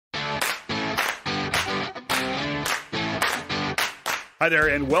Hi there,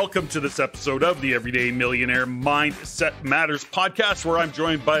 and welcome to this episode of the Everyday Millionaire Mindset Matters podcast, where I'm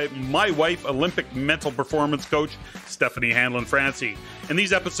joined by my wife, Olympic mental performance coach, Steffany Hanlon-Francie. In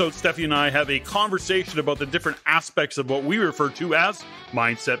these episodes, Steffany and I have a conversation about the different aspects of what we refer to as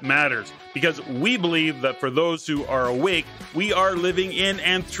Mindset Matters, because we believe that for those who are awake, we are living in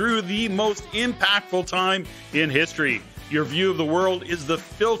and through the most impactful time in history. Your view of the world is the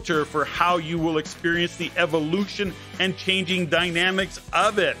filter for how you will experience the evolution and changing dynamics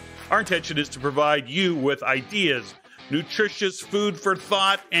of it. Our intention is to provide you with ideas, nutritious food for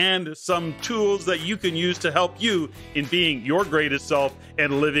thought, and some tools that you can use to help you in being your greatest self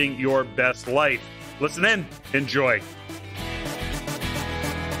and living your best life. Listen in. Enjoy.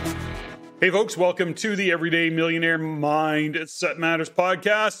 Hey folks, welcome to the Everyday Millionaire Mindset Matters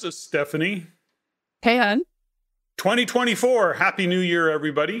podcast. Steffany. Hey, hon. 2024. Happy New Year,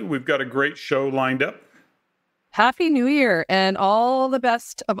 everybody. We've got a great show lined up. Happy New Year and all the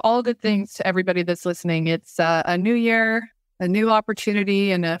best of all good things to everybody that's listening. It's a new year, a new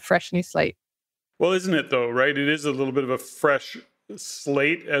opportunity, and a fresh new slate. Well, isn't it though, right? It is a little bit of a fresh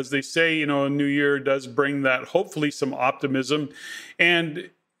slate. As they say, a new year does bring that, hopefully, some optimism.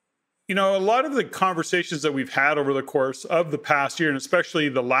 And a lot of the conversations that we've had over the course of the past year, and especially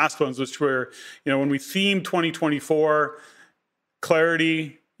the last ones, which were, when we themed 2024,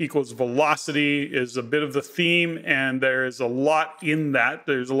 clarity equals velocity is a bit of the theme, and there is a lot in that.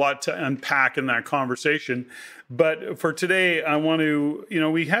 There's a lot to unpack in that conversation. But for today, I want to,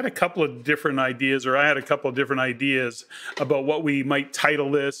 we had a couple of different ideas, or I had a couple of different ideas about what we might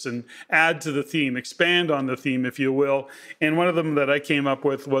title this and add to the theme, expand on the theme, if you will. And one of them that I came up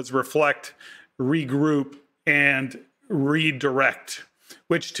with was reflect, regroup, and redirect,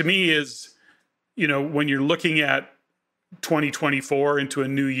 which to me is, when you're looking at 2024 into a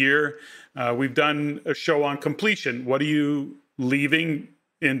new year, we've done a show on completion. What are you leaving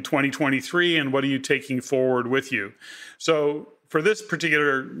in 2023, and what are you taking forward with you? So for this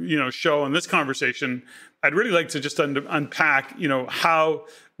particular, show and this conversation, I'd really like to just unpack, how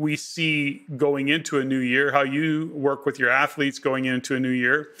we see going into a new year, how you work with your athletes going into a new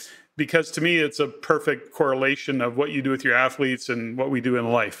year, because to me, it's a perfect correlation of what you do with your athletes and what we do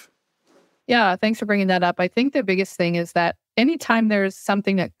in life. Yeah, thanks for bringing that up. I think the biggest thing is that anytime there's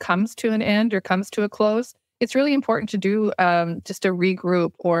something that comes to an end or comes to a close, it's really important to do just a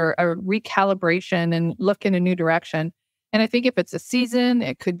regroup or a recalibration and look in a new direction. And I think if it's a season,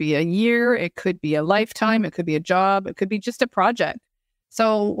 it could be a year, it could be a lifetime, it could be a job, it could be just a project.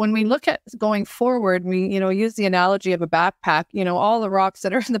 So when we look at going forward, we, use the analogy of a backpack, all the rocks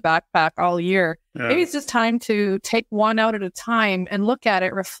that are in the backpack all year. Yeah. Maybe it's just time to take one out at a time and look at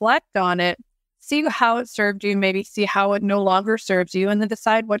it, reflect on it, see how it served you, maybe see how it no longer serves you, and then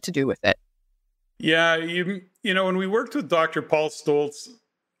decide what to do with it. Yeah, when we worked with Dr. Paul Stoltz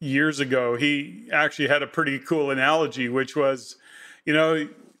years ago, he actually had a pretty cool analogy, which was,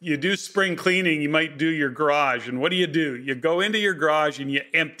 you do spring cleaning, you might do your garage. And what do? You go into your garage and you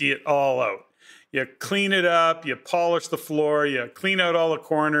empty it all out. You clean it up, you polish the floor, you clean out all the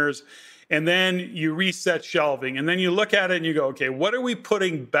corners, and then you reset shelving. And then you look at it and you go, okay, what are we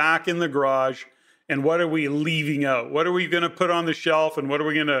putting back in the garage? And what are we leaving out? What are we going to put on the shelf? And what are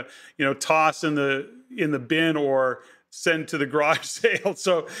we going to, toss in the bin or send to the garage sale?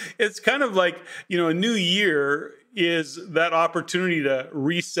 So it's kind of like, a new year is that opportunity to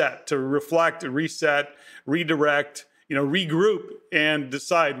reset, to reflect, reset, redirect, regroup, and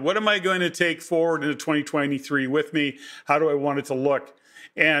decide, what am I going to take forward into 2023 with me? How do I want it to look?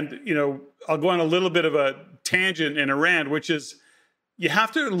 And, I'll go on a little bit of a tangent and a rant, which is, you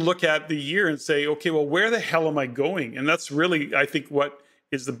have to look at the year and say, okay, well, where the hell am I going? And that's really, I think, what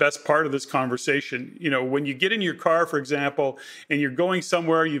is the best part of this conversation. When you get in your car, for example, and you're going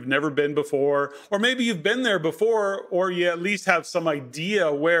somewhere you've never been before, or maybe you've been there before, or you at least have some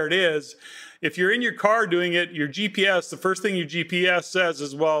idea where it is. If you're in your car doing it, your GPS, the first thing your GPS says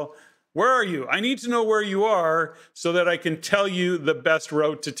is, well, where are you? I need to know where you are so that I can tell you the best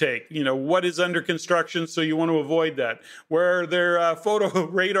route to take. What is under construction, so you want to avoid that. Where are there photo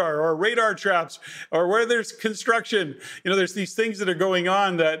radar or radar traps, or where there's construction. There's these things that are going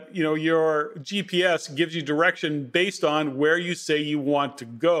on that, your GPS gives you direction based on where you say you want to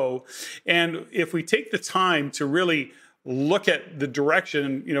go. And if we take the time to really look at the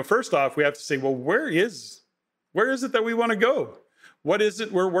direction, first off, we have to say, well, where is it that we want to go? What is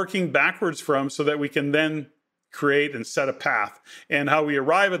it we're working backwards from so that we can then create and set a path? And how we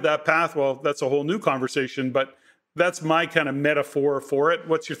arrive at that path, well, that's a whole new conversation, but that's my kind of metaphor for it.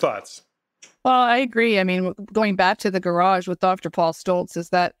 What's your thoughts? Well, I agree. I mean, going back to the garage with Dr. Paul Stoltz is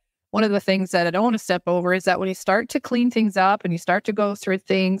that one of the things that I don't want to step over is that when you start to clean things up and you start to go through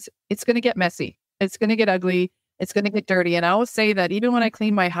things, it's going to get messy. It's going to get ugly. It's going to get dirty. And I always say that even when I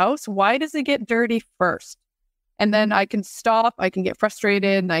clean my house, why does it get dirty first? And then I can stop, I can get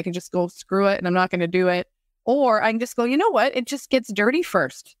frustrated, and I can just go, screw it, and I'm not going to do it. Or I can just go, you know what? It just gets dirty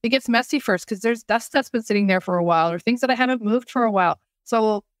first. It gets messy first because there's dust that's been sitting there for a while or things that I haven't moved for a while.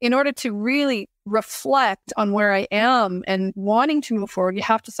 So in order to really reflect on where I am and wanting to move forward, you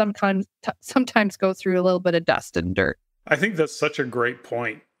have to sometimes go through a little bit of dust and dirt. I think that's such a great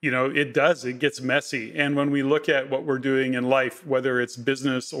point. It gets messy. And when we look at what we're doing in life, whether it's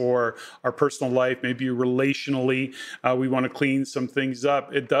business or our personal life, maybe relationally, we want to clean some things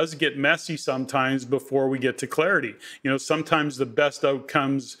up. It does get messy sometimes before we get to clarity. Sometimes the best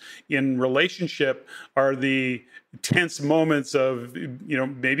outcomes in relationship are the tense moments of,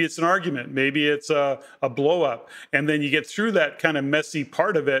 maybe it's an argument, maybe it's a blow up. And then you get through that kind of messy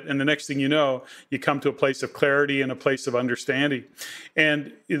part of it. And the next thing you know, you come to a place of clarity and a place of understanding.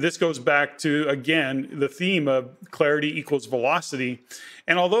 And this goes back to, again, the theme of clarity equals velocity.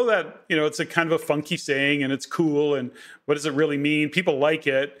 And although that, it's a kind of a funky saying and it's cool, and what does it really mean? People like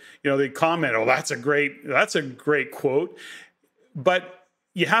it. They comment, oh, that's a great quote. But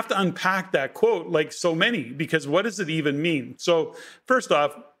you have to unpack that quote like so many, because what does it even mean? So first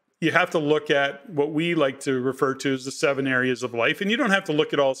off, you have to look at what we like to refer to as the 7 areas of life. And you don't have to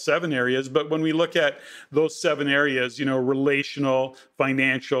look at all 7 areas, but when we look at those 7 areas, relational,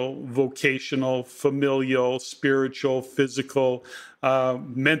 financial, vocational, familial, spiritual, physical,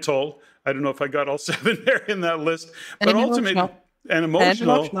 mental. I don't know if I got all 7 there in that list, but ultimately, and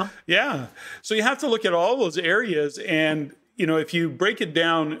emotional. Yeah. So you have to look at all those areas. And if you break it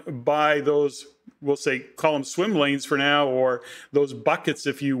down by those, we'll say, call them swim lanes for now, or those buckets,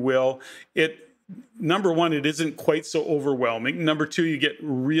 if you will, number one, it isn't quite so overwhelming. Number two,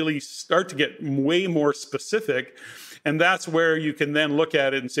 you start to get way more specific. And that's where you can then look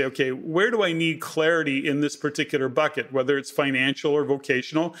at it and say, okay, where do I need clarity in this particular bucket? Whether it's financial or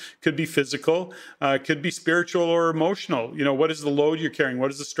vocational, could be physical, could be spiritual or emotional. What is the load you're carrying? What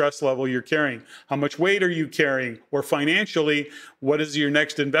is the stress level you're carrying? How much weight are you carrying? Or financially, what is your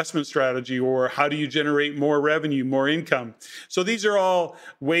next investment strategy? Or how do you generate more revenue, more income? So these are all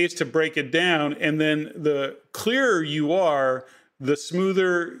ways to break it down. And then the clearer you are, the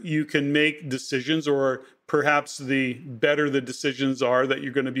smoother you can make decisions, or perhaps the better the decisions are that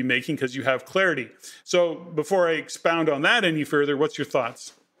you're going to be making because you have clarity. So before I expound on that any further, what's your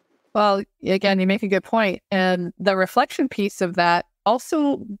thoughts? Well, again, you make a good point. And the reflection piece of that,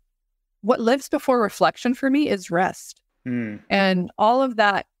 also what lives before reflection for me is rest. And all of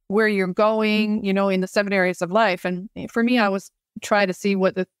that, where you're going, in the 7 areas of life. And for me, I was try to see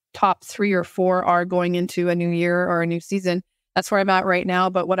what the top 3 or 4 are going into a new year or a new season. That's where I'm at right now.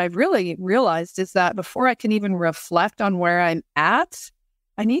 But what I've really realized is that before I can even reflect on where I'm at,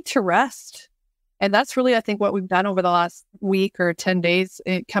 I need to rest. And that's really, I think, what we've done over the last week or 10 days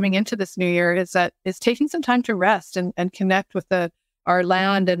coming into this new year is taking some time to rest and connect with our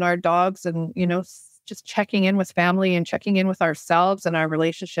land and our dogs, and, just checking in with family and checking in with ourselves and our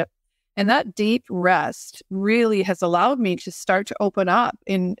relationship. And that deep rest really has allowed me to start to open up.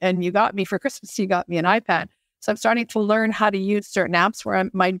 And you got me for Christmas, you got me an iPad. So I'm starting to learn how to use certain apps where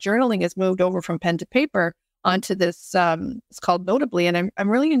my journaling has moved over from pen to paper onto this, it's called Notably. And I'm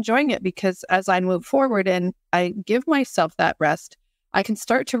really enjoying it, because as I move forward and I give myself that rest, I can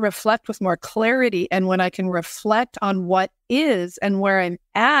start to reflect with more clarity. And when I can reflect on what is and where I'm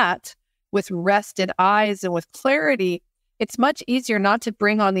at with rested eyes and with clarity, it's much easier not to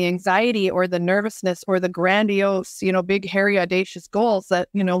bring on the anxiety or the nervousness or the grandiose, big, hairy, audacious goals that,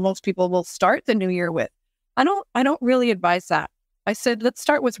 most people will start the new year with. I don't really advise that. I said, let's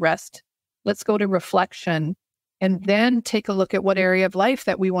start with rest. Let's go to reflection, and then take a look at what area of life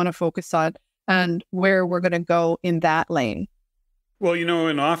that we want to focus on and where we're going to go in that lane. Well,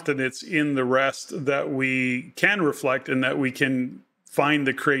 and often it's in the rest that we can reflect and that we can find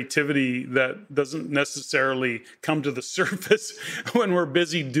the creativity that doesn't necessarily come to the surface when we're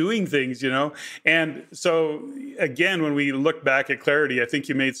busy doing things, And so again, when we look back at clarity, I think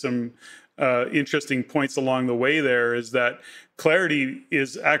you made some interesting points along the way there, is that clarity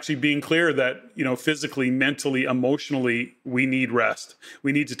is actually being clear that, physically, mentally, emotionally, we need rest.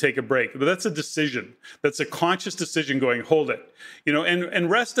 We need to take a break. But that's a decision. That's a conscious decision going, hold it.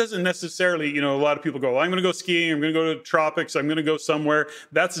 And rest doesn't necessarily, a lot of people go, well, I'm going to go skiing, I'm going to go to the tropics, I'm going to go somewhere.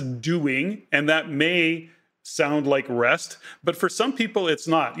 That's doing, and that may sound like rest, but for some people it's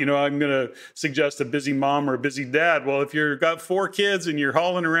not. I'm going to suggest a busy mom or a busy dad. Well, if you've got 4 kids and you're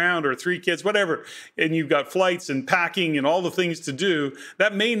hauling around, or 3 kids, whatever, and you've got flights and packing and all the things to do,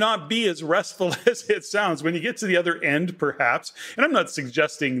 that may not be as restful as it sounds when you get to the other end, perhaps. And I'm not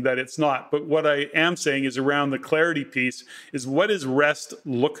suggesting that it's not, but what I am saying is, around the clarity piece, is what does rest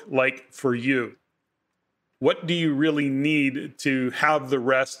look like for you? What do you really need to have the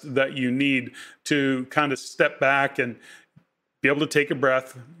rest that you need to kind of step back and be able to take a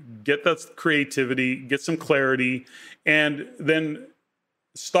breath, get that creativity, get some clarity, and then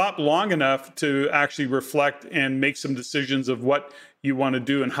stop long enough to actually reflect and make some decisions of what you want to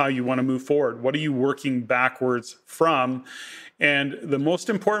do and how you want to move forward? What are you working backwards from? And the most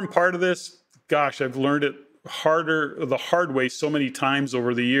important part of this, gosh, I've learned it the hard way so many times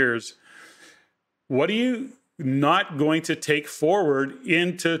over the years. What are you not going to take forward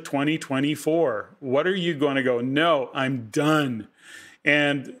into 2024? What are you going to go, no, I'm done?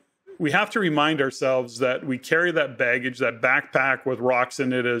 And we have to remind ourselves that we carry that baggage, that backpack with rocks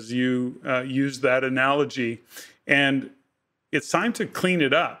in it, as you used that analogy, and it's time to clean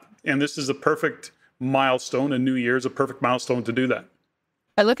it up. And this is a perfect milestone. A new year is a perfect milestone to do that.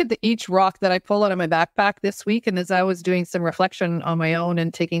 I look at each rock that I pull out of my backpack this week, and as I was doing some reflection on my own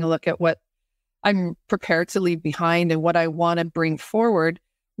and taking a look at what I'm prepared to leave behind and what I want to bring forward,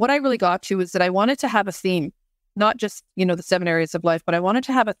 what I really got to is that I wanted to have a theme, not just, the 7 areas of life, but I wanted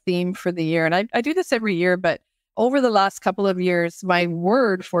to have a theme for the year. And I do this every year, but over the last couple of years, my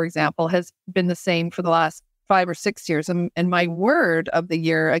word, for example, has been the same for the last 5 or 6 years. And my word of the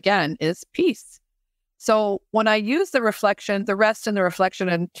year, again, is peace. So when I use the reflection, the rest and the reflection,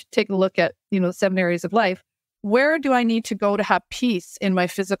 and take a look at, the 7 areas of life, where do I need to go to have peace in my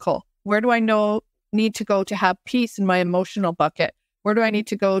physical? Where do I need to go to have peace in my emotional bucket? Where do I need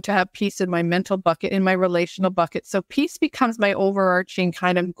to go to have peace in my mental bucket, in my relational bucket? So peace becomes my overarching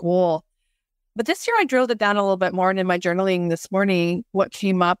kind of goal. But this year I drilled it down a little bit more. And in my journaling this morning, what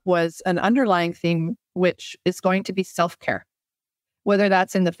came up was an underlying theme, which is going to be self-care. Whether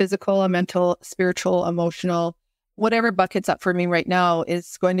that's in the physical, mental, spiritual, emotional, whatever bucket's up for me right now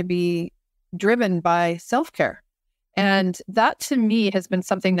is going to be driven by self-care. And that to me has been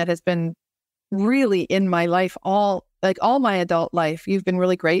something that has been really in my life, all my adult life. You've been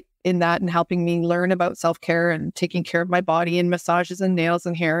really great in that and helping me learn about self-care and taking care of my body and massages and nails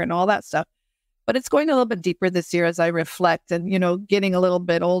and hair and all that stuff. But it's going a little bit deeper this year as I reflect and, getting a little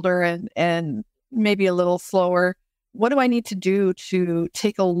bit older and maybe a little slower. What do I need to do to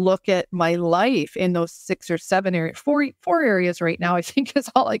take a look at my life in those 6 or 7 areas, four areas right now, I think is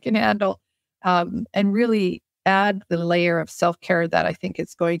all I can handle, and really add the layer of self-care that I think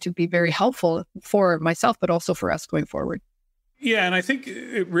is going to be very helpful for myself, but also for us going forward. Yeah, and I think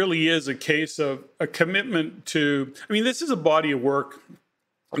it really is a case of a commitment to, this is a body of work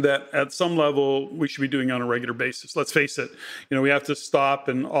that at some level we should be doing on a regular basis. Let's face it, we have to stop,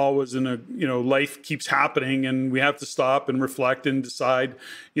 and always life keeps happening, and we have to stop and reflect and decide,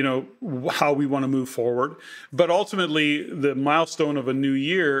 how we want to move forward. But ultimately, the milestone of a new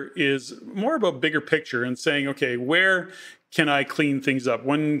year is more about bigger picture and saying, okay, where can I clean things up?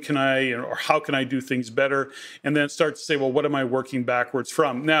 When can I, or how can I do things better? And then start to say, well, what am I working backwards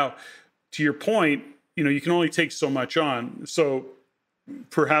from? Now, to your point, you can only take so much on. So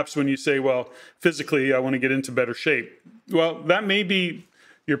perhaps when you say, well, physically, I want to get into better shape. Well, that may be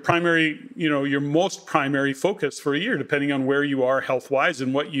your primary, your most primary focus for a year, depending on where you are health-wise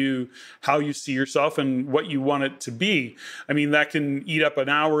and how you see yourself and what you want it to be. That can eat up an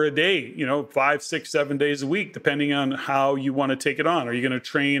hour a day, 5, 6, 7 days a week, depending on how you want to take it on. Are you going to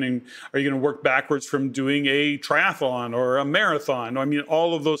train, and are you going to work backwards from doing a triathlon or a marathon?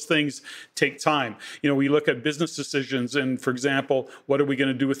 All of those things take time. We look at business decisions, and for example, what are we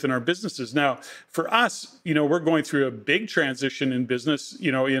going to do within our businesses? Now, for us, we're going through a big transition in business,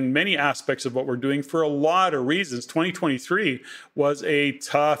 in many aspects of what we're doing for a lot of reasons. 2023 was a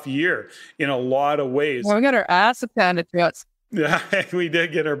tough year in a lot of ways. Well, we got our ass handed to us. Yeah, we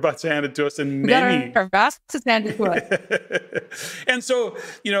did get our butts handed to us in many. Our asses handed to us. And so,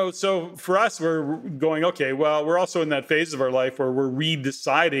 so for us, we're going, okay, well, we're also in that phase of our life where we're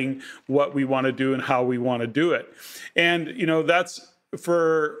redeciding what we want to do and how we want to do it. And, that's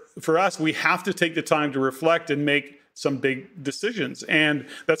for us, we have to take the time to reflect and make some big decisions. And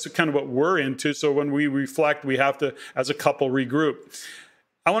that's kind of what we're into. So when we reflect, we have to, as a couple, regroup.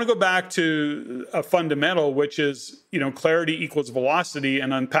 I want to go back to a fundamental, which is, clarity equals velocity,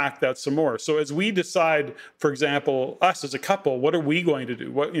 and unpack that some more. So as we decide, for example, us as a couple, what are we going to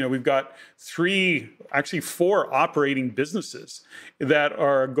do? We've got 4 operating businesses that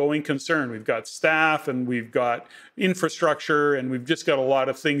are a going concern. We've got staff and we've got infrastructure and we've just got a lot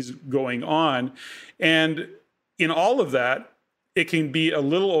of things going on. And in all of that, it can be a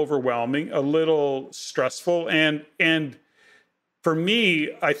little overwhelming, a little stressful, and for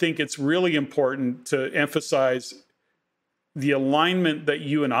me, I think it's really important to emphasize the alignment that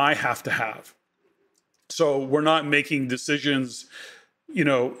you and I have to have. So we're not making decisions,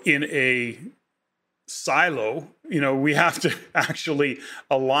 in a silo. We have to actually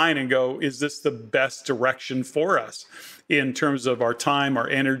align and go, is this the best direction for us in terms of our time, our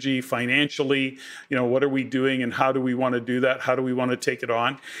energy, financially? What are we doing and how do we want to do that? How do we want to take it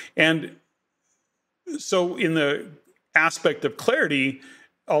on? And so in the aspect of clarity,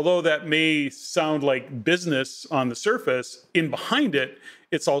 although that may sound like business on the surface, in behind it,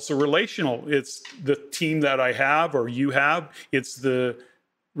 it's also relational. It's the team that I have or you have. It's the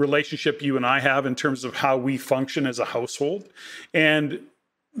relationship you and I have in terms of how we function as a household. And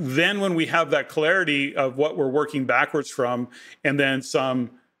then when we have that clarity of what we're working backwards from, and then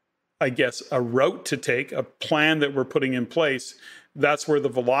a route to take, a plan that we're putting in place, that's where the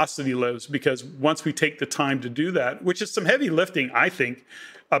velocity lives. Because once we take the time to do that, which is some heavy lifting, I think,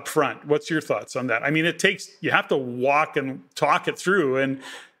 up front. What's your thoughts on that? I mean, you have to walk and talk it through. And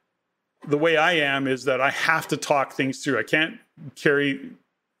the way I am is that I have to talk things through. I can't carry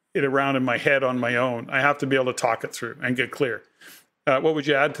it around in my head on my own. I have to be able to talk it through and get clear. What would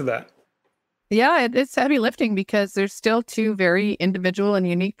you add to that? Yeah, it's heavy lifting because there's still 2 very individual and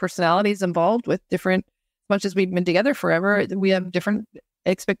unique personalities involved with different, much as we've been together forever, we have different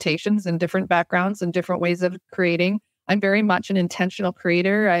expectations and different backgrounds and different ways of creating. I'm very much an intentional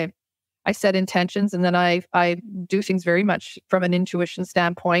creator. I set intentions and then I do things very much from an intuition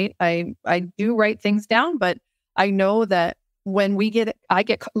standpoint. I do write things down, but I know that when I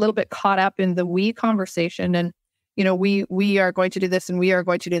get a little bit caught up in the we conversation and, we are going to do this and we are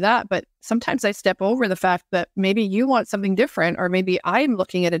going to do that. But sometimes I step over the fact that maybe you want something different or maybe I'm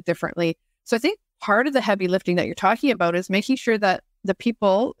looking at it differently. So I think part of the heavy lifting that you're talking about is making sure that the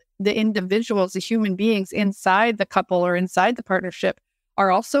people, the individuals, the human beings inside the couple or inside the partnership are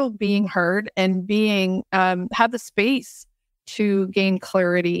also being heard and being have the space to gain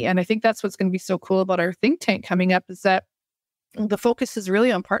clarity. And I think that's what's going to be so cool about our think tank coming up is that the focus is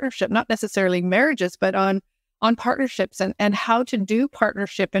really on partnership, not necessarily marriages, but on partnerships and how to do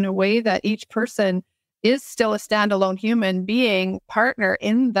partnership in a way that each person is still a standalone human being partner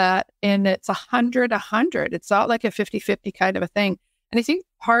in that. And it's 100-100. It's not like a 50-50 kind of a thing. And I think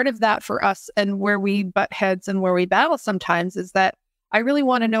part of that for us and where we butt heads and where we battle sometimes is that I really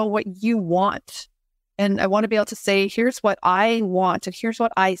want to know what you want. And I want to be able to say, here's what I want and here's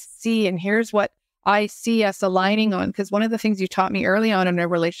what I see and here's what I see us aligning on. Because one of the things you taught me early on in a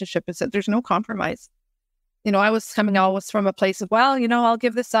relationship is that there's no compromise. I was coming always from a place of, well, I'll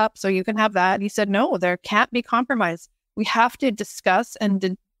give this up so you can have that. And you said, no, there can't be compromise. We have to discuss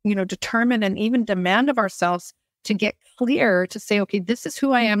and, determine and even demand of ourselves to get clear to say, okay, this is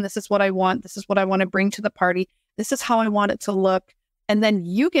who I am. This is what I want. This is what I want to bring to the party. This is how I want it to look. And then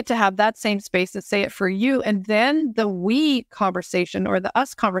you get to have that same space to say it for you. And then the we conversation or the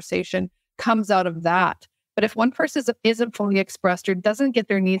us conversation comes out of that. But if one person isn't fully expressed or doesn't get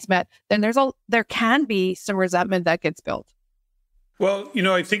their needs met, then there can be some resentment that gets built. Well,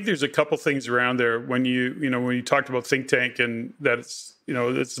 I think there's a couple things around there when you talked about think tank and that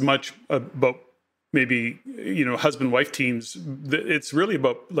it's much about maybe, husband-wife teams. It's really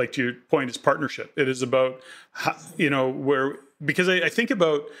about, like to your point, is partnership. It is about, because I think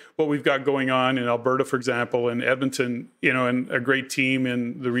about what we've got going on in Alberta, for example, in Edmonton, and a great team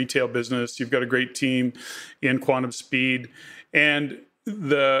in the retail business. You've got a great team in quantum speed. And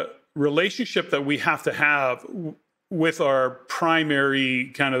the relationship that we have to have with our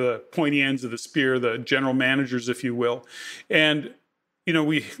primary kind of the pointy ends of the spear, the general managers, if you will. And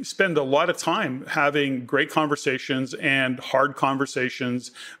we spend a lot of time having great conversations and hard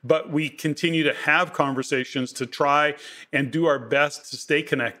conversations, but we continue to have conversations to try and do our best to stay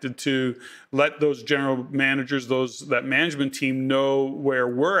connected, to let those general managers, that management team know where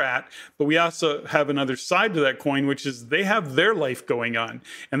we're at. But we also have another side to that coin, which is they have their life going on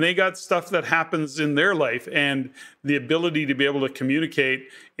and they got stuff that happens in their life, and the ability to be able to communicate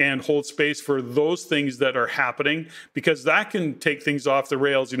and hold space for those things that are happening, because that can take things off the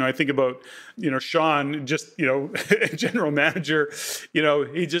rails. I think about, Sean, just, general manager,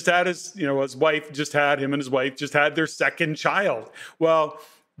 he just had him and his wife just had their second child. Well,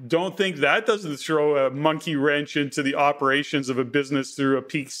 don't think that doesn't throw a monkey wrench into the operations of a business through a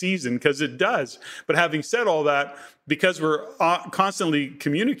peak season, because it does. But having said all that, because we're constantly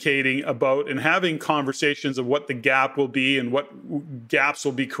communicating about and having conversations of what the gap will be and what gaps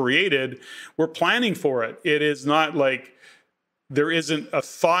will be created, we're planning for it. It is not like there isn't a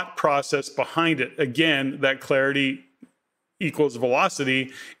thought process behind it. Again, that clarity equals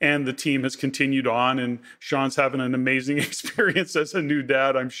velocity, and the team has continued on, and Sean's having an amazing experience as a new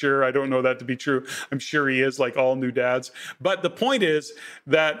dad. I'm sure. I don't know that to be true. I'm sure he is, like all new dads. But the point is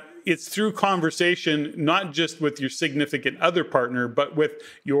that it's through conversation, not just with your significant other partner, but with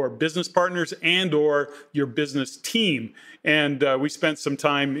your business partners and or your business team. And we spent some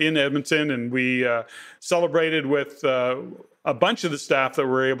time in Edmonton, and we celebrated with a bunch of the staff that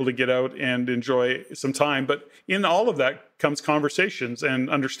were able to get out and enjoy some time. But in all of that comes conversations and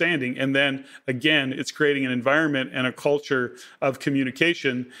understanding. And then again, it's creating an environment and a culture of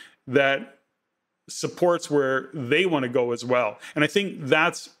communication that supports where they want to go as well. And I think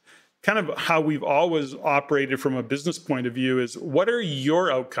that's kind of how we've always operated from a business point of view, is what are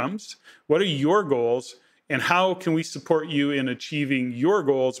your outcomes? What are your goals? And how can we support you in achieving your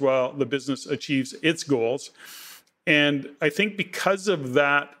goals while the business achieves its goals? And I think because of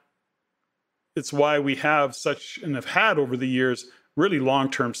that, it's why we have such, and have had over the years, really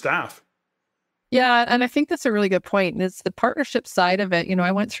long-term staff. Yeah, and I think that's a really good point. And it's the partnership side of it.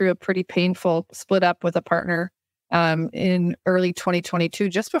 I went through a pretty painful split up with a partner in early 2022,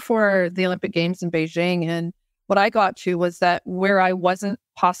 just before the Olympic Games in Beijing. And what I got to was that where I wasn't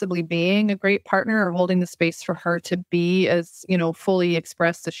possibly being a great partner or holding the space for her to be as, fully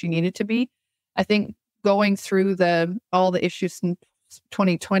expressed as she needed to be, I think going through all the issues in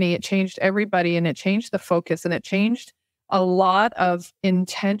 2020, it changed everybody, and it changed the focus, and it changed a lot of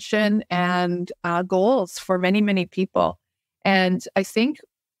intention and goals for many, many people. And I think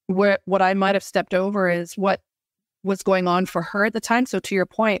what I might have stepped over is what was going on for her at the time. So to your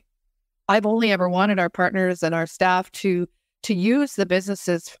point, I've only ever wanted our partners and our staff to use the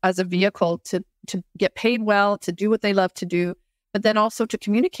businesses as a vehicle to get paid well, to do what they love to do, but then also to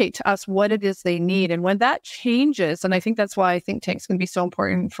communicate to us what it is they need. And when that changes, and I think that's why I think Tank's going to be so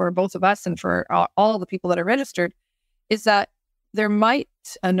important for both of us and for all the people that are registered, is that there might,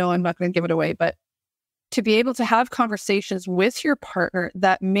 no, I'm not going to give it away, but to be able to have conversations with your partner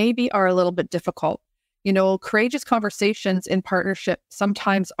that maybe are a little bit difficult. Courageous conversations in partnership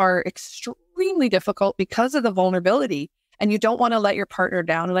sometimes are extremely difficult because of the vulnerability, and you don't want to let your partner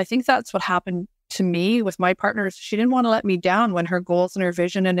down. And I think that's what happened to me with my partners. She didn't want to let me down when her goals and her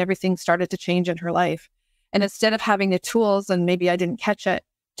vision and everything started to change in her life. And instead of having the tools, and maybe I didn't catch it,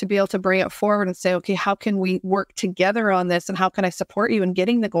 to be able to bring it forward and say, okay, how can we work together on this? And how can I support you in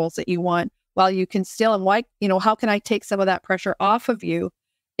getting the goals that you want while you can still, and why, how can I take some of that pressure off of you?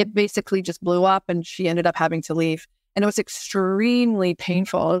 It basically just blew up, and she ended up having to leave. And it was extremely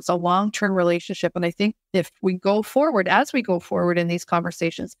painful. It was a long-term relationship. And I think as we go forward in these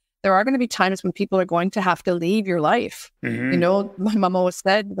conversations, there are going to be times when people are going to have to leave your life. Mm-hmm. My mom always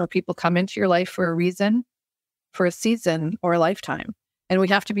said, people come into your life for a reason, for a season, or a lifetime. And we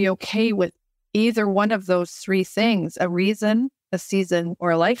have to be okay with either one of those three things: a reason, a season,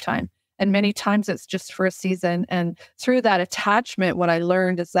 or a lifetime. And many times it's just for a season. And through that attachment, what I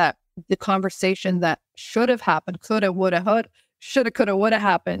learned is that the conversation that should have happened, coulda, woulda, shoulda, coulda, woulda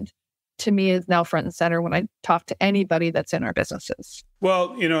happened, to me is now front and center when I talk to anybody that's in our businesses.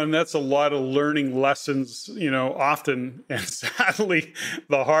 Well, and that's a lot of learning lessons, often, and sadly,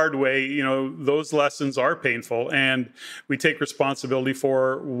 the hard way. Those lessons are painful, and we take responsibility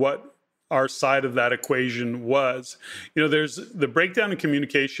for what our side of that equation was. There's the breakdown in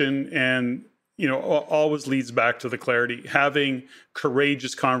communication, and always leads back to the clarity, having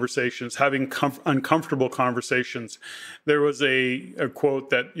courageous conversations, having uncomfortable conversations. There was a quote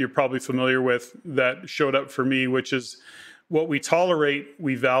that you're probably familiar with that showed up for me, which is, what we tolerate,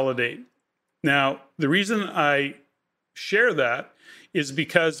 we validate. Now, the reason I share that is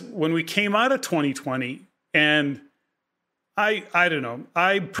because when we came out of 2020, and I don't know,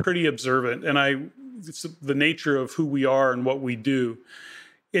 I'm pretty observant, and it's the nature of who we are and what we do.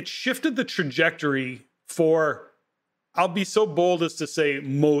 It shifted the trajectory for, I'll be so bold as to say,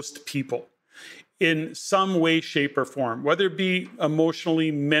 most people in some way, shape, or form, whether it be emotionally,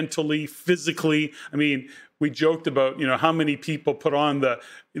 mentally, physically. I mean, we joked about, how many people put on the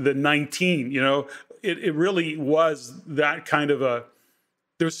 19, it really was that kind of a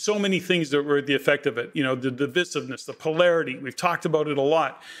there's so many things that were the effect of it. The divisiveness, the polarity. We've talked about it a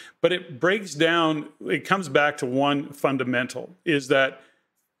lot, but it breaks down. It comes back to one fundamental, is that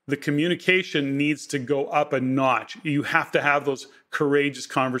the communication needs to go up a notch. You have to have those courageous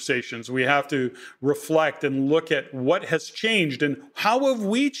conversations. We have to reflect and look at what has changed and how have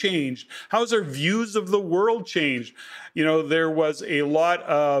we changed? How has our views of the world changed? There was a lot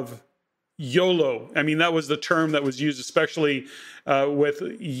of YOLO. I mean, that was the term that was used, especially with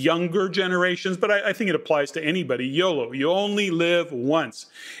younger generations, but I think it applies to anybody. YOLO, you only live once.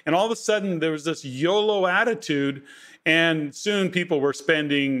 And all of a sudden, there was this YOLO attitude, and soon people were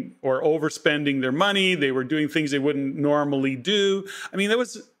spending or overspending their money. They were doing things they wouldn't normally do. I mean,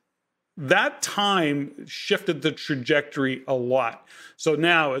 that time shifted the trajectory a lot. So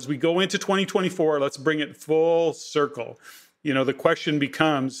now, as we go into 2024, let's bring it full circle. The question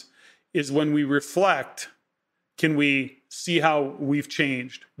becomes, is when we reflect, can we see how we've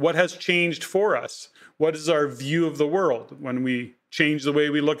changed? What has changed for us? What is our view of the world? When we change the way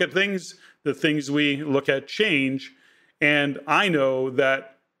we look at things, the things we look at change. And I know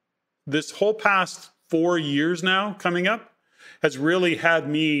that this whole past 4 years now coming up has really had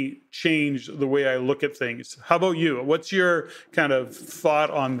me change the way I look at things. How about you? What's your kind of thought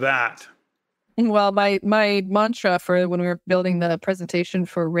on that? Well, my mantra for when we were building the presentation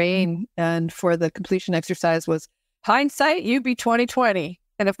for RAIN and for the completion exercise was, hindsight, you be 2020.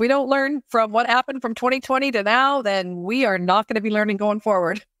 And if we don't learn from what happened from 2020 to now, then we are not going to be learning going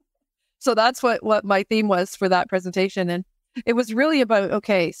forward. So that's what my theme was for that presentation. And it was really about,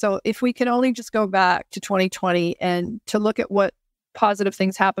 okay, so if we can only just go back to 2020 and to look at what positive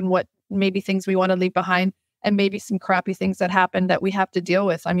things happen, what maybe things we want to leave behind, and maybe some crappy things that happened that we have to deal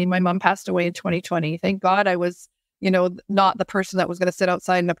with. I mean, my mom passed away in 2020. Thank God I was, not the person that was going to sit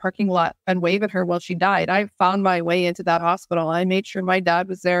outside in a parking lot and wave at her while she died. I found my way into that hospital. I made sure my dad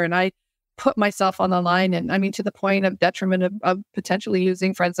was there, and I put myself on the line. And I mean, to the point of detriment of potentially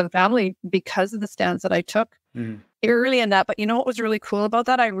losing friends and family because of the stance that I took early in that. But what was really cool about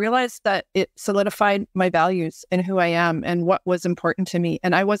that? I realized that it solidified my values and who I am and what was important to me.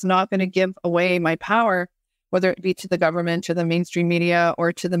 And I was not going to give away my power, whether it be to the government, to the mainstream media,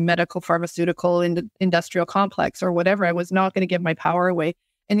 or to the medical, pharmaceutical, industrial complex, or whatever. I was not going to give my power away.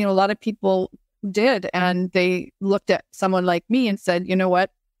 And, a lot of people did. And they looked at someone like me and said, you know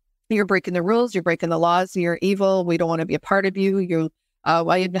what? You're breaking the rules. You're breaking the laws. You're evil. We don't want to be a part of you.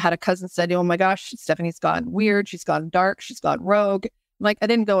 I even had a cousin said, oh my gosh, Steffany's gone weird. She's gone dark. She's gone rogue. Like, I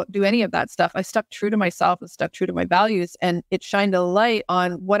didn't go do any of that stuff. I stuck true to myself and stuck true to my values. And it shined a light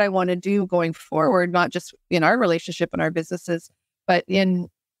on what I want to do going forward, not just in our relationship and our businesses, but in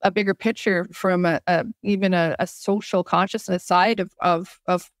a bigger picture from even a social consciousness side of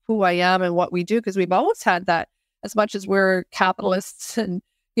who I am and what we do. Because we've always had that, as much as we're capitalists and,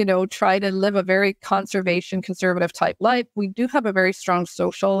 try to live a very conservative type life. We do have a very strong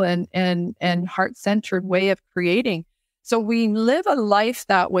social and heart-centered way of creating. So we live a life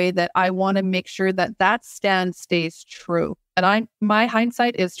that way that I want to make sure that stand stays true. And my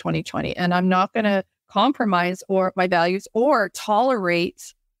hindsight is 2020, and I'm not going to compromise or my values or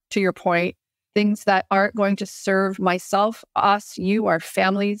tolerate, to your point, things that aren't going to serve myself, us, you, our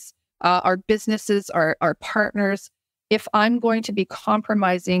families, our businesses, our partners. If I'm going to be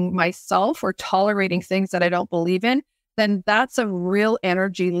compromising myself or tolerating things that I don't believe in, then that's a real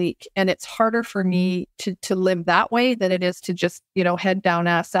energy leak. And it's harder for me to live that way than it is to just, head down,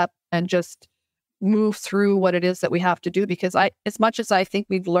 ass up, and just move through what it is that we have to do. Because as much as I think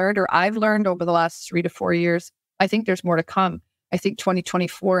we've learned, or I've learned over the last 3 to 4 years, I think there's more to come. I think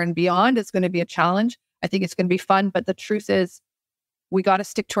 2024 and beyond is going to be a challenge. I think it's going to be fun. But the truth is, we got to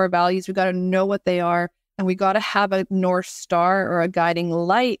stick to our values. We got to know what they are. And we got to have a North Star or a guiding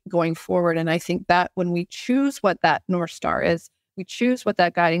light going forward. And I think that when we choose what that North Star is, we choose what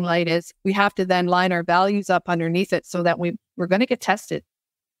that guiding light is, we have to then line our values up underneath it so that we're going to get tested.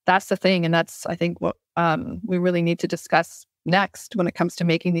 That's the thing. And that's, I think, what we really need to discuss next when it comes to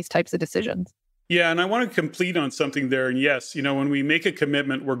making these types of decisions. Yeah, and I want to complete on something there. And yes, when we make a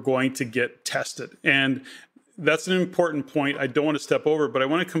commitment, we're going to get tested. And that's an important point. I don't want to step over, but I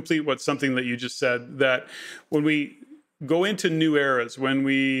want to complete something that you just said, that when we go into new eras, when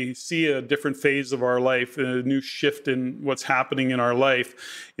we see a different phase of our life, a new shift in what's happening in our life,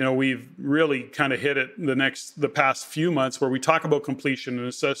 we've really kind of hit it the past few months where we talk about completion, and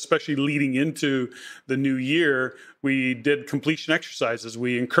especially leading into the new year, we did completion exercises.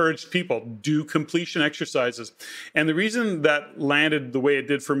 We encouraged people, do completion exercises. And the reason that landed the way it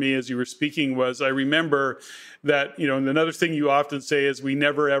did for me as you were speaking was I remember that, and another thing you often say is we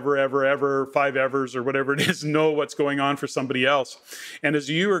never, ever, ever, ever, 5 evers or whatever it is, know what's going on on for somebody else. And as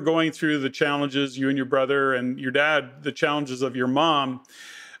you were going through the challenges, you and your brother and your dad, the challenges of your mom,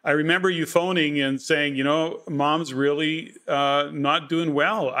 I remember you phoning and saying, you know, mom's really not doing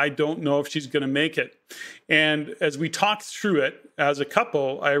well. I don't know if she's going to make it. And as we talked through it as a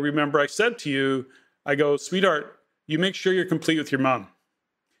couple, I remember I said to you, I go, sweetheart, you make sure you're complete with your mom.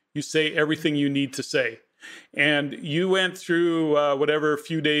 You say everything you need to say. And you went through whatever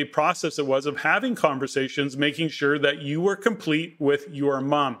few-day process it was of having conversations, making sure that you were complete with your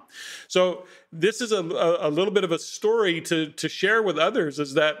mom. So this is a little bit of a story to share with others,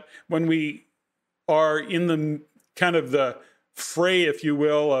 is that when we are in the kind of the fray, if you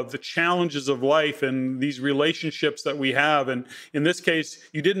will, of the challenges of life and these relationships that we have, and in this case,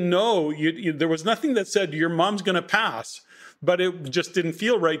 you didn't know, there was nothing that said your mom's going to pass, but it just didn't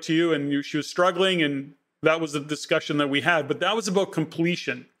feel right to you, and she was struggling, and that was the discussion that we had. But that was about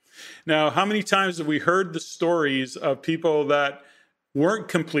completion. Now, how many times have we heard the stories of people that weren't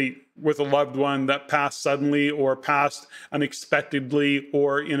complete with a loved one that passed suddenly or passed unexpectedly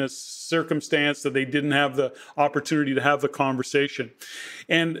or in a circumstance that they didn't have the opportunity to have the conversation?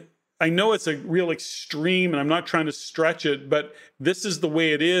 And I know it's a real extreme, and I'm not trying to stretch it, but this is the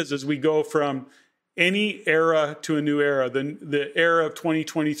way it is as we go from any era to a new era, the era of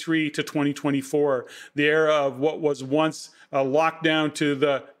 2023 to 2024, the era of what was once a lockdown to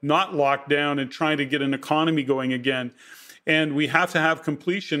the not lockdown and trying to get an economy going again. And we have to have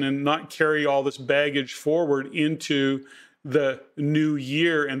completion and not carry all this baggage forward into the new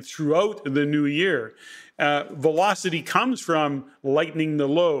year and throughout the new year. Velocity comes from lightening the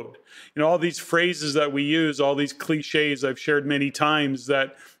load. You know, all these phrases that we use, all these cliches I've shared many times,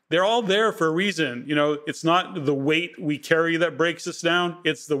 that they're all there for a reason. You know, it's not the weight we carry that breaks us down.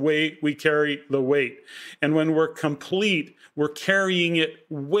 It's the way we carry the weight. And when we're complete, we're carrying it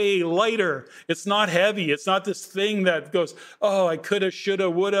way lighter. It's not heavy. It's not this thing that goes, oh, I coulda, shoulda,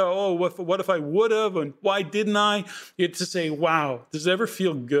 woulda. Oh, what if I would have? And why didn't I? It's to say, wow, does it ever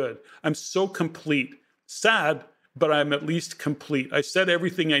feel good? I'm so complete. Sad, but I'm at least complete. I said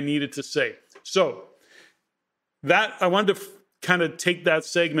everything I needed to say. So that I wanted to kind of take that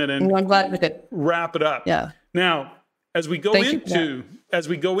segment and I'm glad we did. Wrap it up. Yeah. Now, as we go into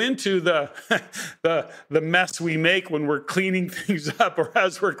the the mess we make when we're cleaning things up, or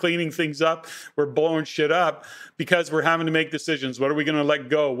as we're cleaning things up, we're blowing shit up because we're having to make decisions. What are we going to let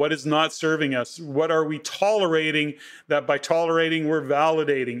go? What is not serving us? What are we tolerating that by tolerating we're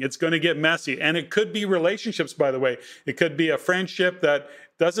validating? It's going to get messy. And it could be relationships, by the way. It could be a friendship that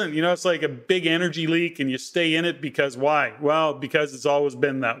doesn't, you know, it's like a big energy leak and you stay in it because why? Well, because it's always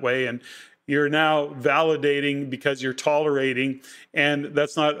been that way. And you're now validating because you're tolerating, and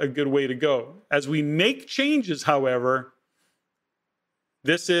that's not a good way to go. As we make changes, however,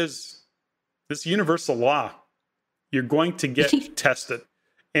 this is universal law. You're going to get tested,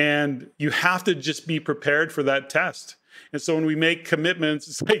 and you have to just be prepared for that test. And so when we make commitments,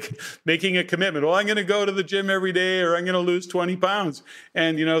 it's like making a commitment. Well, I'm going to go to the gym every day, or I'm going to lose 20 pounds.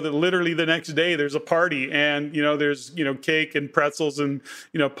 And, you know, literally the next day there's a party, and, you know, there's, you know, cake and pretzels and,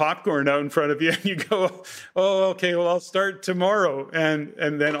 you know, popcorn out in front of you. And you go, oh, okay, well, I'll start tomorrow. And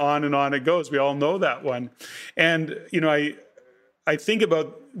then on it goes. We all know that one. And, you know, I think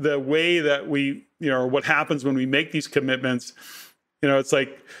about the way that we, you know, what happens when we make these commitments. You know, it's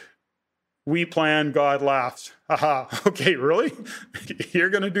like, we plan, God laughs. Aha. Okay, really?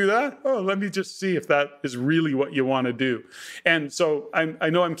 You're going to do that? Oh, let me just see if that is really what you want to do. And so I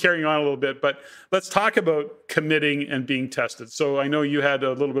know I'm carrying on a little bit, but let's talk about committing and being tested. So I know you had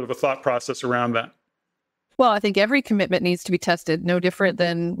a little bit of a thought process around that. Well, I think every commitment needs to be tested. No different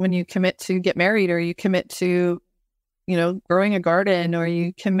than when you commit to get married, or you commit to, you know, growing a garden, or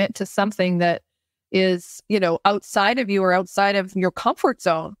you commit to something that is, you know, outside of you or outside of your comfort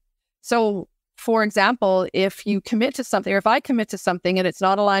zone. So, for example, if you commit to something, or if I commit to something and it's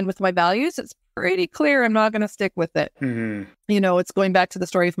not aligned with my values, it's pretty clear I'm not going to stick with it. Mm-hmm. You know, it's going back to the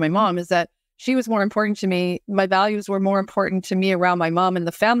story of my mom, is that she was more important to me. My values were more important to me around my mom and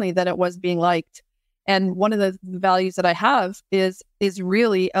the family than it was being liked. And one of the values that I have is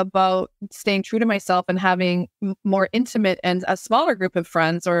really about staying true to myself and having more intimate and a smaller group of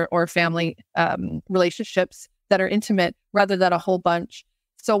friends or family relationships that are intimate rather than a whole bunch.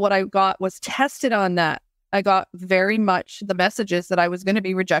 So what I got was tested on that. I got very much the messages that I was going to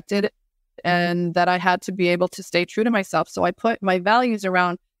be rejected and that I had to be able to stay true to myself. So I put my values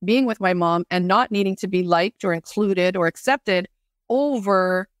around being with my mom and not needing to be liked or included or accepted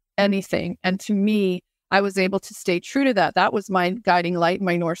over anything. And to me, I was able to stay true to that. That was my guiding light,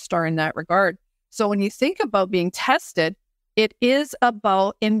 my North Star in that regard. So when you think about being tested, It is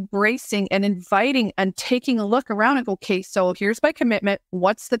about embracing and inviting and taking a look around and go, okay, so here's my commitment.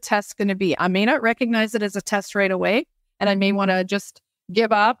 What's the test going to be? I may not recognize it as a test right away, and I may want to just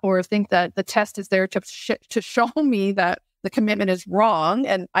give up or think that the test is there to show me that the commitment is wrong.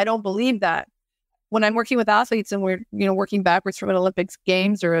 And I don't believe that. When I'm working with athletes and we're, working backwards from an Olympics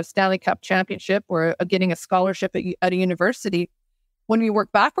Games or a Stanley Cup championship or getting a scholarship at a university, when we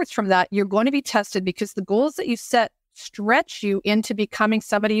work backwards from that, you're going to be tested because the goals that you set stretch you into becoming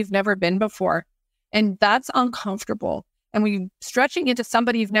somebody you've never been before. And that's uncomfortable. And when you're stretching into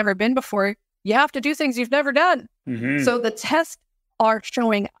somebody you've never been before, you have to do things you've never done. Mm-hmm. So the tests are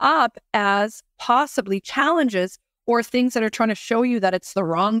showing up as possibly challenges or things that are trying to show you that it's the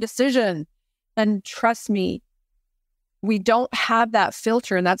wrong decision. And trust me, we don't have that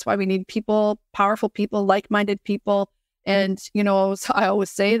filter. And that's why we need people, powerful people, like-minded people. And, I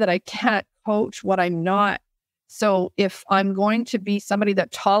always say that I can't coach what I'm not. So if I'm going to be somebody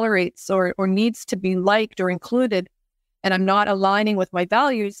that tolerates or needs to be liked or included, and I'm not aligning with my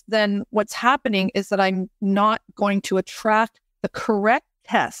values, then what's happening is that I'm not going to attract the correct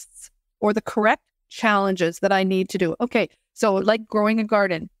tests or the correct challenges that I need to do. Okay, so like growing a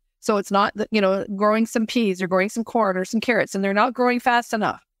garden. So it's not, growing some peas or growing some corn or some carrots, and they're not growing fast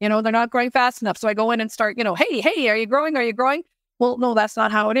enough. They're not growing fast enough. So I go in and start, hey, are you growing? Are you growing? Well, no, that's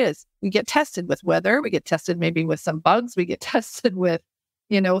not how it is. We get tested with weather. We get tested maybe with some bugs. We get tested with,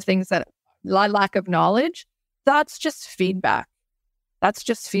 things that lack of knowledge. That's just feedback.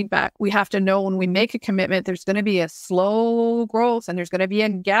 We have to know when we make a commitment, there's going to be a slow growth and there's going to be a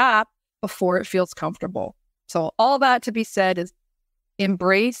gap before it feels comfortable. So all that to be said is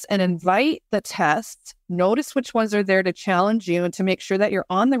embrace and invite the tests. Notice which ones are there to challenge you and to make sure that you're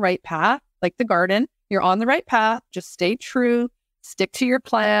on the right path, like the garden. You're on the right path. Just stay true. Stick to your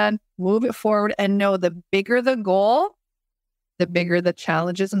plan, move it forward, and know the bigger the goal, the bigger the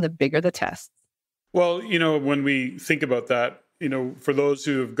challenges and the bigger the tests. Well, when we think about that, for those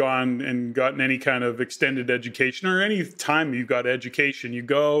who have gone and gotten any kind of extended education or any time you've got education, you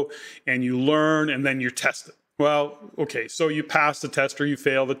go and you learn and then you're tested. Well, okay, so you pass the test or you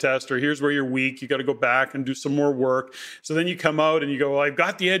fail the test, or here's where you're weak. You got to go back and do some more work. So then you come out and you go, well, I've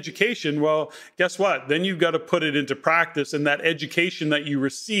got the education. Well, guess what? Then you've got to put it into practice. And that education that you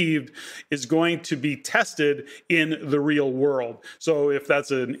received is going to be tested in the real world. So if that's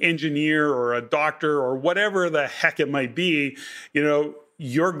an engineer or a doctor or whatever the heck it might be,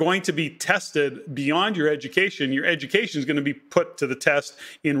 you're going to be tested beyond your education. Your education is going to be put to the test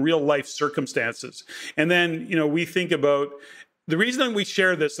in real life circumstances. And then, we think about the reason we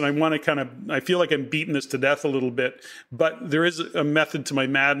share this, and I feel like I'm beating this to death a little bit, but there is a method to my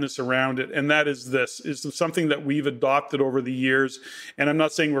madness around it. And that is something that we've adopted over the years. And I'm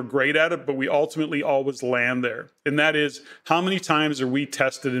not saying we're great at it, but we ultimately always land there. And that is, how many times are we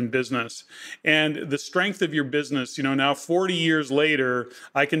tested in business? And the strength of your business, now 40 years later,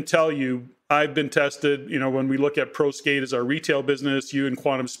 I can tell you, I've been tested, when we look at Pro Skate as our retail business, you and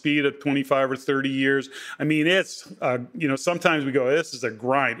Quantum Speed at 25 or 30 years. I mean, it's, sometimes we go, this is a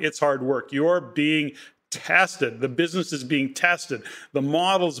grind. It's hard work. You're being tested. The business is being tested. The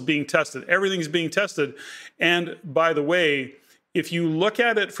model's being tested. Everything's being tested. And by the way, if you look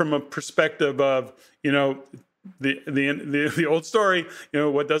at it from a perspective of, the old story,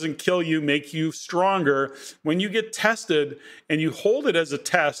 what doesn't kill you make you stronger. When you get tested and you hold it as a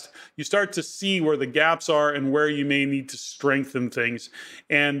test, you start to see where the gaps are and where you may need to strengthen things.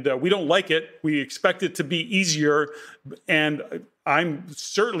 And we don't like it. We expect it to be easier. And I'm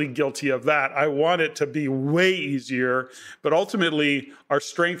certainly guilty of that. I want it to be way easier, but ultimately our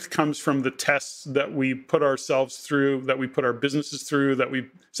strength comes from the tests that we put ourselves through, that we put our businesses through, that we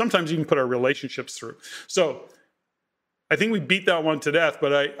sometimes even put our relationships through. So I think we beat that one to death,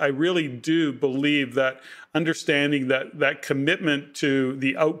 but I really do believe that understanding that commitment to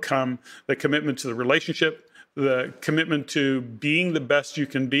the outcome, the commitment to the relationship, the commitment to being the best you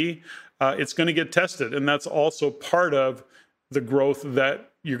can be, it's going to get tested. And that's also part of the growth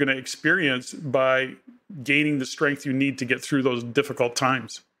that you're going to experience by gaining the strength you need to get through those difficult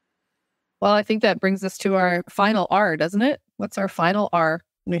times. Well, I think that brings us to our final R, doesn't it? What's our final R?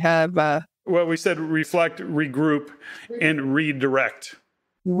 We have... well, we said reflect, regroup, and redirect.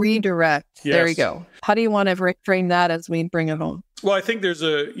 Redirect. Yes. There you go. How do you want to frame that as we bring it home? Well, I think there's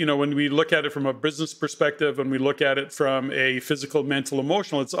when we look at it from a business perspective, when we look at it from a physical, mental,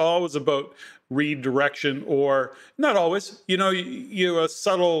 emotional, it's always about redirection, or not always, a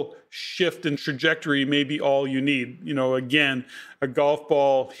subtle shift in trajectory may be all you need. Again, a golf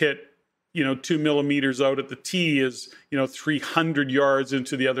ball hit 2 millimeters out at the tee is, 300 yards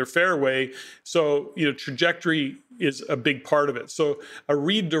into the other fairway. So, trajectory is a big part of it. So a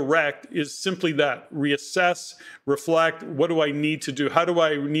redirect is simply that: reassess, reflect. What do I need to do? How do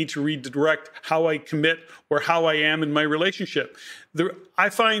I need to redirect how I commit or how I am in my relationship? I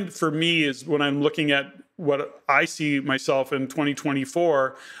find for me is when I'm looking at what I see myself in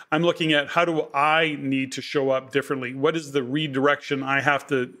 2024, I'm looking at how do I need to show up differently? What is the redirection I have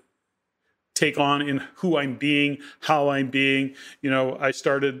to take on in who I'm being, how I'm being? I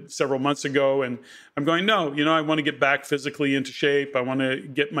started several months ago and I'm going, no, I want to get back physically into shape. I want to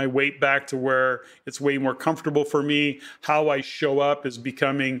get my weight back to where it's way more comfortable for me. How I show up is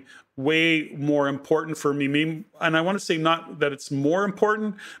becoming way more important for me. And I want to say not that it's more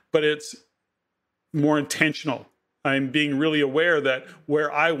important, but it's more intentional. I'm being really aware that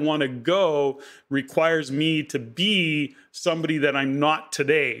where I want to go requires me to be somebody that I'm not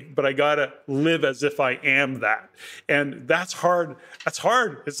today, but I got to live as if I am that. And that's hard. That's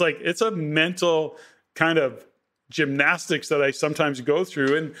hard. It's like, it's a mental kind of gymnastics that I sometimes go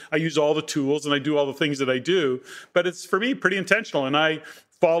through, and I use all the tools and I do all the things that I do, but it's for me pretty intentional. And I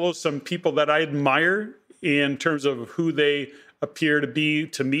follow some people that I admire in terms of who they appear to be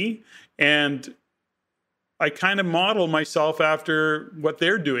to me. And I kind of model myself after what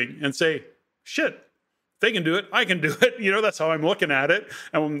they're doing and say, shit, they can do it, I can do it. That's how I'm looking at it.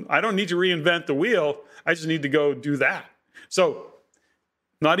 And I don't need to reinvent the wheel. I just need to go do that. So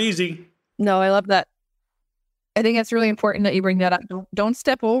not easy. No, I love that. I think it's really important that you bring that up. Don't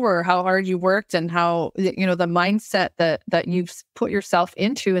step over how hard you worked and how, the mindset that you've put yourself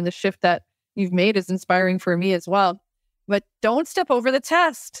into and the shift that you've made is inspiring for me as well. But don't step over the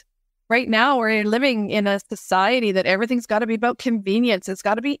test. Right now, we're living in a society that everything's got to be about convenience. It's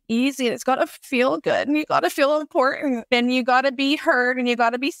got to be easy. And it's got to feel good. And you got to feel important. And you got to be heard. And you got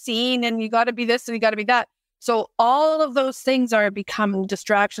to be seen. And you got to be this. And you got to be that. So all of those things are becoming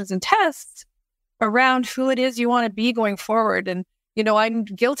distractions and tests around who it is you want to be going forward. And, I'm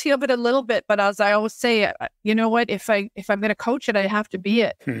guilty of it a little bit. But as I always say, you know what? If I'm going to coach it, I have to be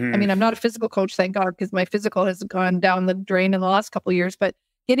it. Mm-hmm. I mean, I'm not a physical coach, thank God, because my physical has gone down the drain in the last couple of years. But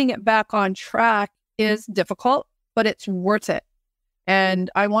getting it back on track is difficult, but it's worth it. And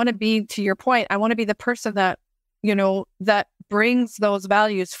I want to be, to your point, I want to be the person that, that brings those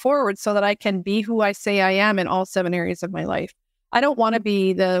values forward so that I can be who I say I am in all 7 areas of my life. I don't want to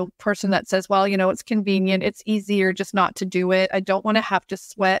be the person that says, well, it's convenient, it's easier just not to do it. I don't want to have to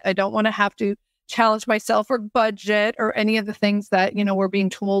sweat. I don't want to have to challenge myself or budget or any of the things that, we're being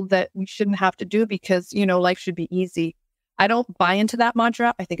told that we shouldn't have to do because, life should be easy. I don't buy into that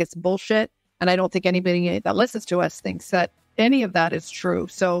mantra. I think it's bullshit. And I don't think anybody that listens to us thinks that any of that is true.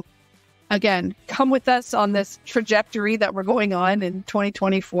 So again, come with us on this trajectory that we're going on in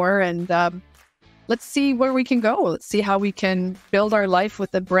 2024. And let's see where we can go. Let's see how we can build our life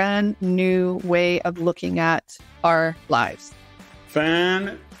with a brand new way of looking at our lives.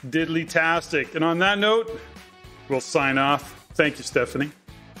 Fan-diddly-tastic. And on that note, we'll sign off. Thank you, Steffany.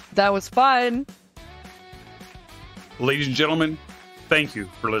 That was fun. Ladies and gentlemen, thank you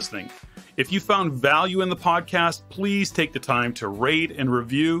for listening. If you found value in the podcast, please take the time to rate and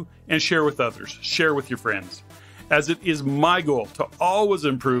review and share with others. Share with your friends. As it is my goal to always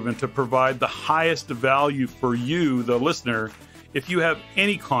improve and to provide the highest value for you, the listener. If you have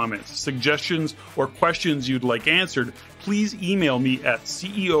any comments, suggestions, or questions you'd like answered, please email me at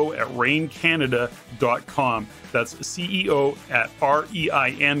ceo@reincanada.com. That's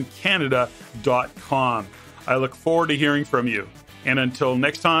ceo@reincanada.com. I look forward to hearing from you. And until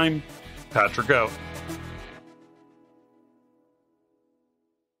next time, Patrick out.